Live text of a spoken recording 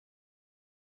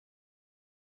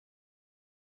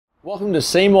Welcome to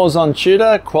Seymour's on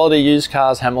Tudor, Quality Used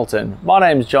Cars Hamilton. My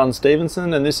name's John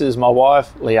Stevenson and this is my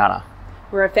wife, Leanna.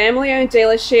 We're a family-owned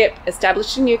dealership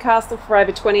established in Newcastle for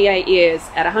over 28 years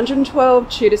at 112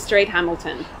 Tudor Street,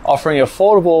 Hamilton. Offering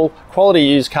affordable, quality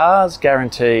used cars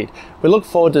guaranteed. We look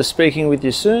forward to speaking with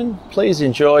you soon. Please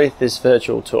enjoy this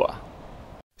virtual tour.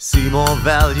 See more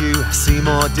value, see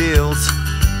more deals.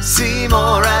 See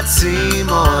more at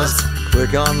Seymour's.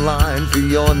 Click online for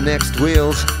your next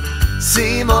wheels.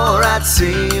 See more at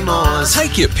Seymour's.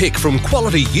 Take your pick from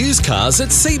quality used cars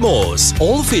at Seymour's.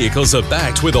 All vehicles are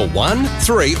backed with a 1,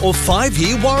 3 or 5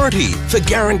 year warranty for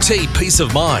guaranteed peace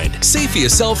of mind. See for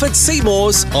yourself at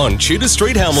Seymour's on Tudor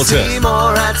Street, Hamilton. See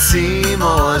more at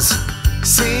Seymour's.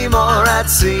 See more at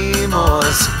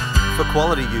Seymour's. For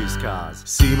quality used cars.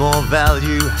 See more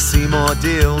value, see more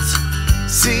deals.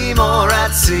 See more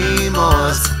at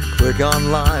Seymour's. Click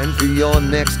online for your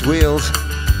next wheels.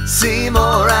 See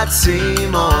more at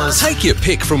Seymour's. Take your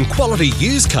pick from quality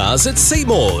used cars at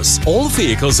Seymour's. All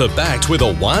vehicles are backed with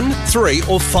a 1, 3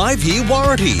 or 5 year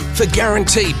warranty for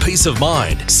guaranteed peace of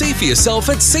mind. See for yourself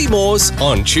at Seymour's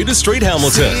on Tudor Street,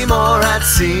 Hamilton. See more at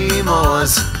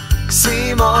Seymour's.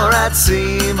 See more at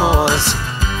Seymour's.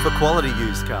 For quality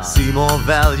used cars. See more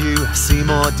value, see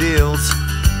more deals.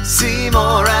 See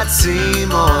more at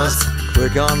Seymour's.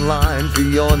 Click online for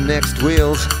your next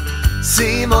wheels.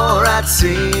 See more at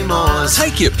Seymour's.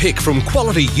 Take your pick from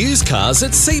quality used cars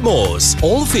at Seymour's.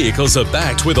 All vehicles are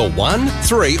backed with a 1,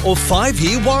 3 or 5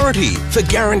 year warranty for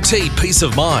guaranteed peace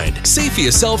of mind. See for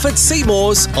yourself at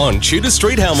Seymour's on Tudor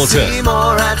Street, Hamilton. See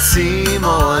more at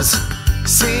Seymour's.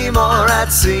 See more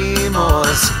at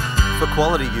Seymour's. For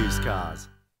quality used cars.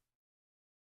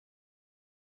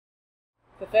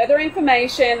 For further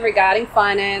information regarding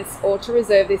finance or to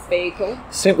reserve this vehicle,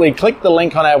 Simply click the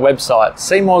link on our website,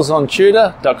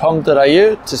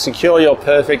 seymoursontudor.com.au, to secure your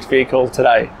perfect vehicle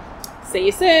today. see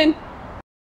you soon.